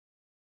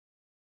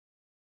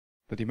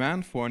The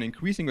demand for an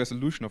increasing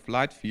resolution of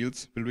light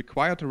fields will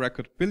require to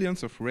record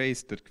billions of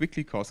rays that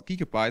quickly cause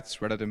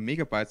gigabytes rather than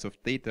megabytes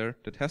of data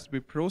that has to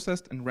be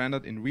processed and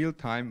rendered in real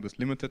time with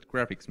limited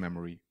graphics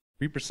memory.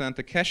 We present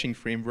a caching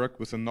framework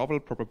with a novel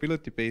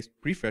probability-based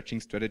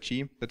prefetching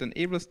strategy that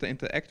enables the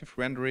interactive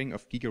rendering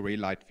of gigaray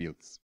light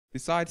fields.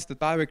 Besides the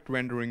direct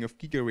rendering of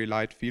gigaray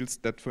light fields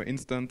that, for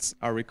instance,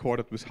 are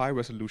recorded with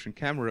high-resolution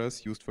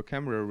cameras used for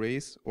camera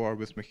arrays or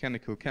with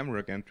mechanical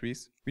camera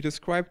gantries, we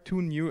describe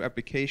two new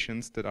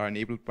applications that are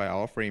enabled by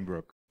our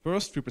framework.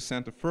 First, we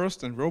present a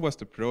first and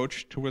robust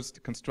approach towards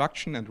the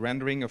construction and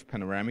rendering of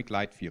panoramic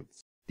light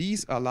fields.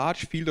 These are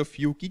large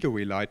field-of-view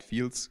gigaray light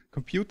fields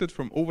computed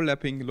from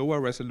overlapping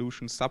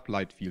lower-resolution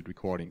sublight field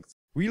recordings.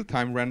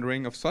 Real-time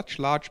rendering of such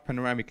large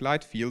panoramic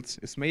light fields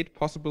is made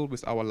possible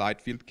with our light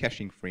field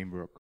caching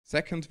framework.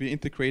 Second, we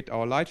integrate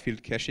our light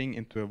field caching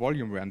into a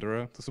volume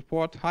renderer to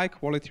support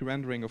high-quality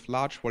rendering of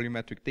large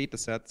volumetric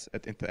datasets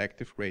at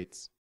interactive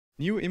rates.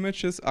 New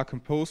images are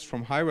composed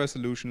from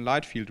high-resolution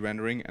light field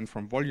rendering and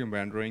from volume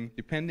rendering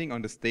depending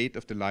on the state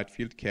of the light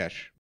field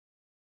cache.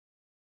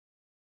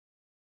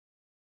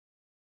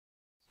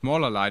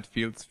 Smaller light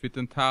fields fit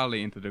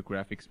entirely into the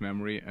graphics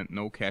memory and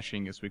no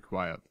caching is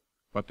required,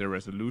 but their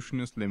resolution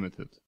is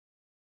limited.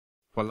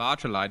 For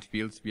larger light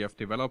fields, we have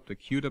developed a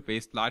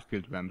CUDA-based light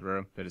field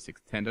renderer that is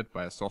extended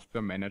by a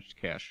software-managed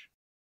cache.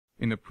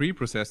 In a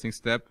pre-processing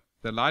step,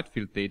 the light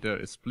field data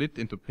is split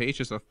into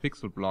pages of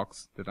pixel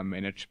blocks that are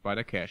managed by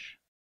the cache.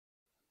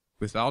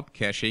 Without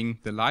caching,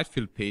 the light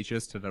field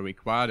pages that are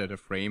required at a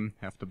frame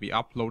have to be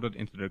uploaded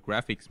into the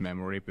graphics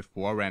memory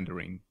before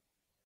rendering.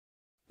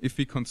 If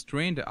we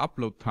constrain the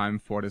upload time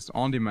for this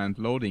on-demand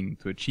loading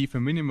to achieve a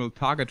minimal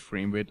target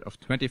frame width of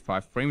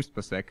 25 frames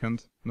per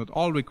second, not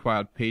all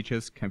required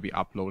pages can be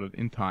uploaded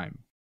in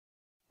time.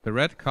 The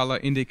red color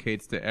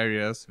indicates the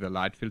areas where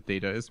light field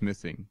data is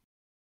missing.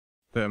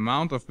 The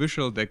amount of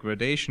visual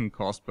degradation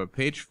caused by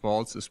page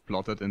faults is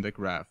plotted in the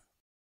graph.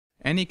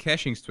 Any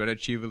caching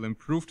strategy will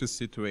improve this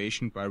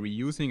situation by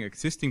reusing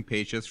existing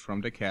pages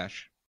from the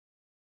cache.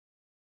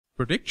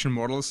 Prediction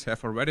models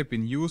have already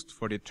been used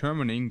for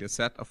determining the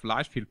set of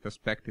light field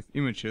perspective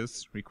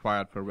images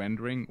required for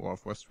rendering or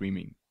for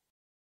streaming.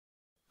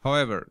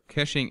 However,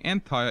 caching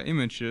entire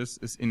images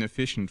is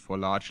inefficient for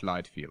large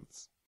light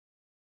fields.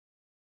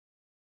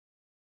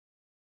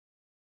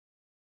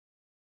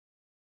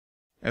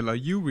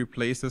 LRU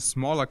replaces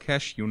smaller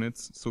cache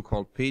units,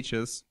 so-called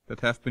pages,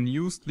 that have been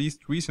used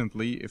least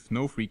recently if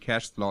no free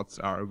cache slots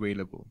are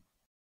available.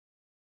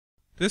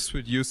 This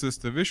reduces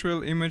the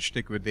visual image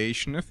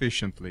degradation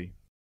efficiently.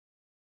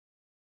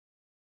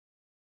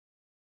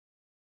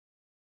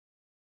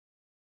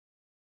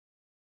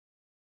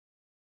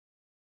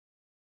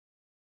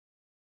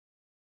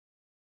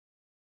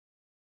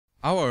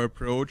 Our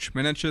approach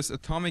manages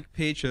atomic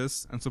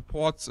pages and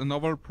supports a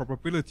novel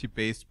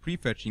probability-based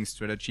prefetching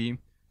strategy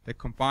that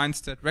combines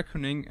state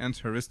reckoning and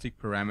heuristic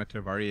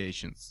parameter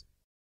variations.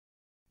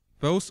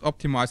 Both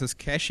optimizes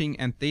caching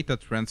and data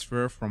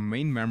transfer from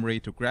main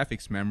memory to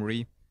graphics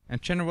memory and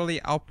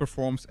generally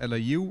outperforms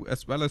LRU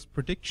as well as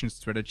prediction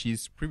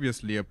strategies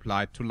previously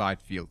applied to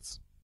light fields.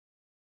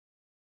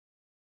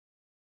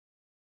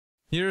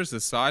 Here is a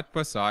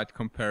side-by-side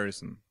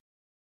comparison.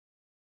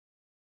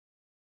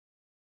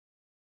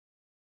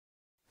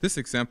 This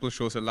example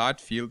shows a light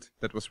field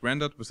that was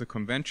rendered with a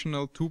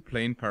conventional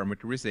two-plane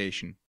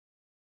parameterization.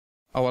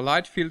 Our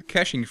light field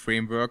caching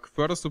framework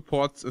further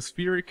supports a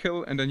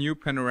spherical and a new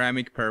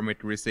panoramic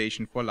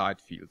parameterization for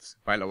light fields,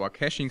 while our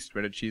caching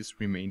strategies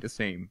remain the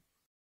same.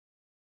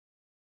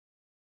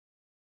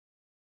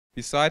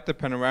 Beside the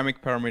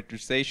panoramic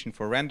parameterization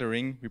for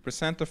rendering, we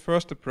present the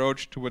first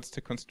approach towards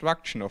the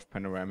construction of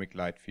panoramic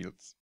light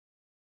fields.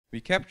 We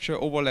capture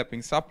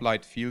overlapping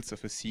sublight fields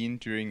of a scene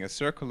during a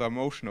circular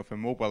motion of a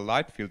mobile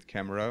light field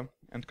camera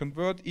and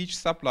convert each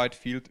sublight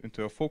field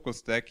into a focal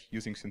stack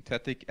using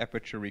synthetic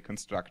aperture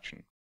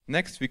reconstruction.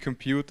 Next, we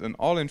compute an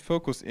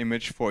all-in-focus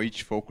image for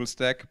each focal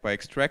stack by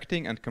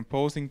extracting and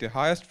composing the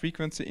highest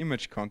frequency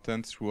image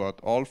content throughout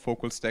all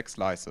focal stack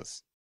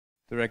slices.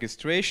 The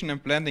registration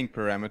and blending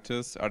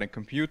parameters are then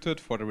computed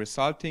for the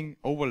resulting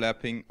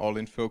overlapping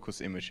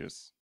all-in-focus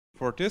images.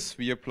 For this,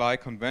 we apply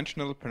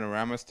conventional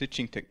panorama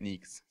stitching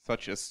techniques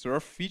such as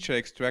surf feature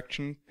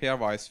extraction,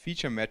 pairwise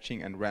feature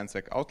matching and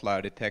ransack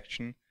outlier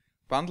detection,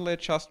 bundle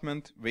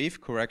adjustment, wave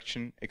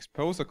correction,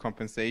 exposure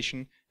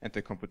compensation, and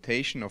the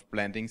computation of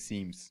blending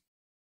seams.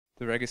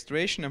 The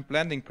registration and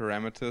blending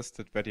parameters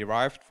that were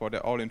derived for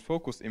the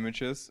all-in-focus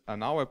images are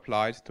now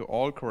applied to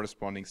all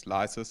corresponding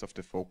slices of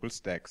the focal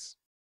stacks.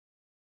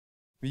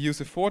 We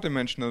use a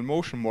four-dimensional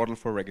motion model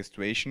for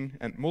registration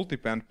and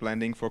multiband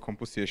blending for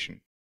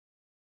composition.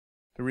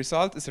 The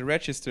result is a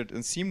registered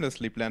and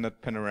seamlessly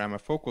blended panorama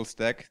focal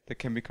stack that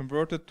can be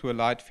converted to a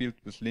light field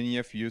with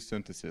linear view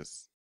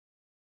synthesis.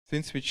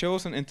 Since we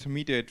chose an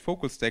intermediate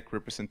focal stack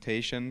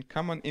representation,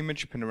 common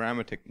image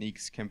panorama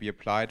techniques can be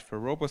applied for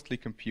robustly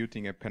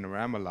computing a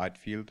panorama light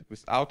field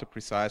without a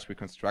precise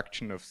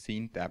reconstruction of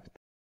scene depth.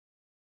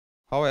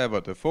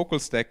 However, the focal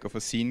stack of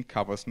a scene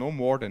covers no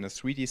more than a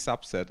 3D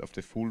subset of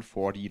the full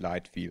 4D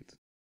light field.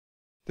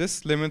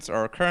 This limits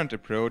our current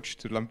approach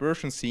to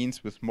Lambertian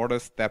scenes with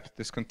modest depth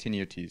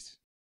discontinuities.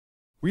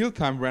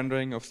 Real-time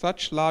rendering of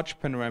such large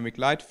panoramic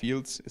light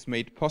fields is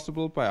made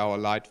possible by our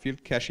light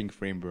field caching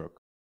framework.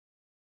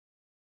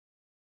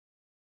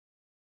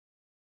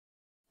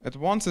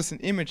 Advances in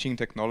imaging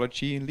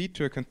technology lead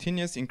to a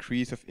continuous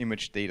increase of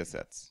image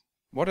datasets.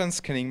 Modern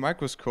scanning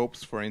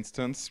microscopes, for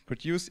instance,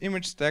 produce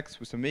image stacks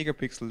with a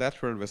megapixel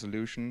lateral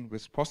resolution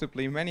with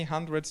possibly many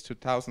hundreds to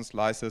thousand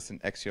slices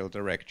in axial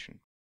direction.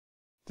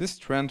 This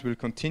trend will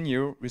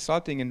continue,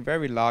 resulting in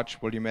very large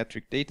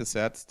volumetric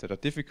datasets that are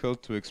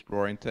difficult to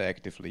explore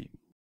interactively.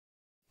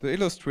 The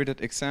illustrated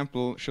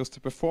example shows the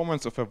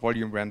performance of a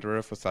volume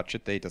renderer for such a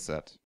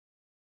dataset.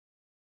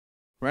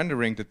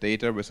 Rendering the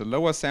data with a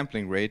lower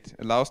sampling rate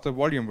allows the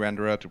volume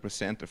renderer to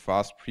present a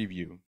fast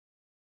preview.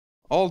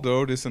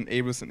 Although this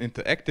enables an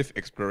interactive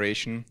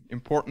exploration,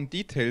 important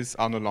details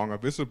are no longer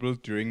visible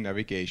during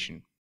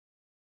navigation.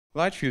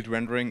 Light field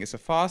rendering is a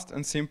fast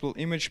and simple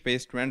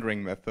image-based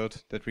rendering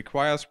method that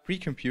requires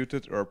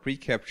pre-computed or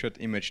pre-captured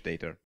image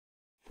data.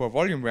 For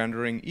volume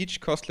rendering, each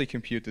costly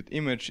computed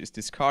image is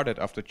discarded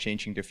after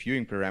changing the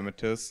viewing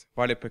parameters,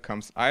 while it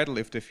becomes idle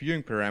if the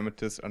viewing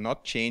parameters are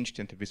not changed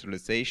and the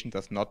visualization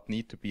does not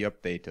need to be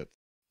updated.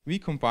 We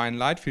combine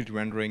light field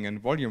rendering and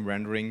volume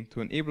rendering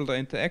to enable the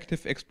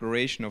interactive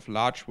exploration of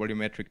large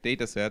volumetric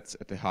datasets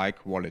at a high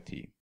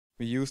quality.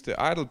 We use the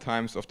idle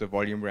times of the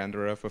volume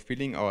renderer for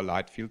filling our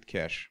light field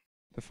cache.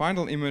 The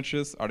final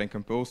images are then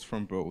composed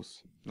from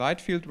both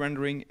light field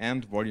rendering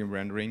and volume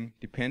rendering,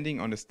 depending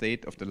on the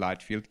state of the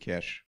light field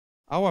cache.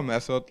 Our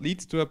method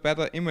leads to a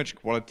better image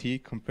quality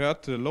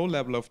compared to the low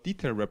level of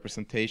detail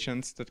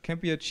representations that can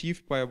be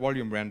achieved by a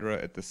volume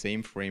renderer at the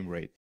same frame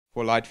rate.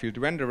 For light field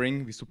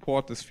rendering, we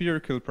support the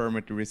spherical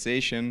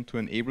parameterization to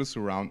enable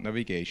surround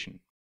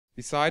navigation.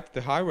 Besides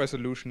the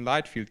high-resolution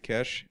light field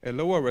cache, a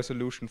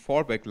lower-resolution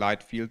fallback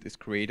light field is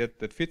created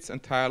that fits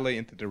entirely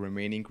into the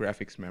remaining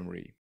graphics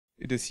memory.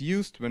 It is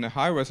used when a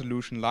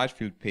high-resolution light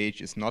field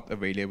page is not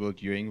available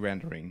during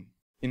rendering.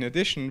 In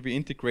addition, we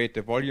integrate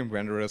the volume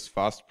renderer's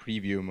fast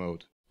preview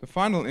mode. The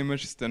final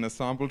image is then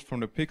assembled from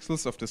the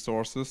pixels of the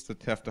sources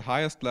that have the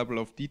highest level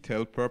of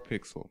detail per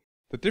pixel.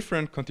 The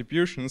different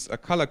contributions are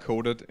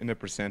color-coded in the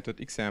presented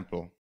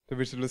example. The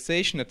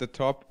visualization at the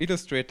top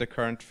illustrates the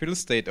current fill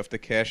state of the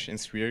cache in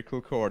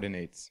spherical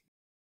coordinates.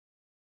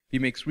 We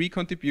make three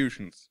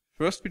contributions.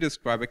 First, we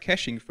describe a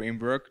caching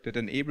framework that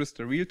enables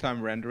the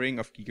real-time rendering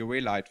of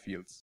Gigaray light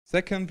fields.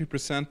 Second, we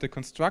present the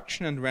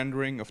construction and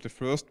rendering of the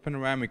first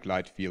panoramic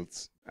light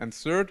fields. And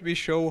third, we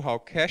show how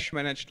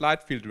cache-managed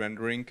light field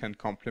rendering can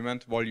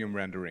complement volume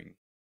rendering.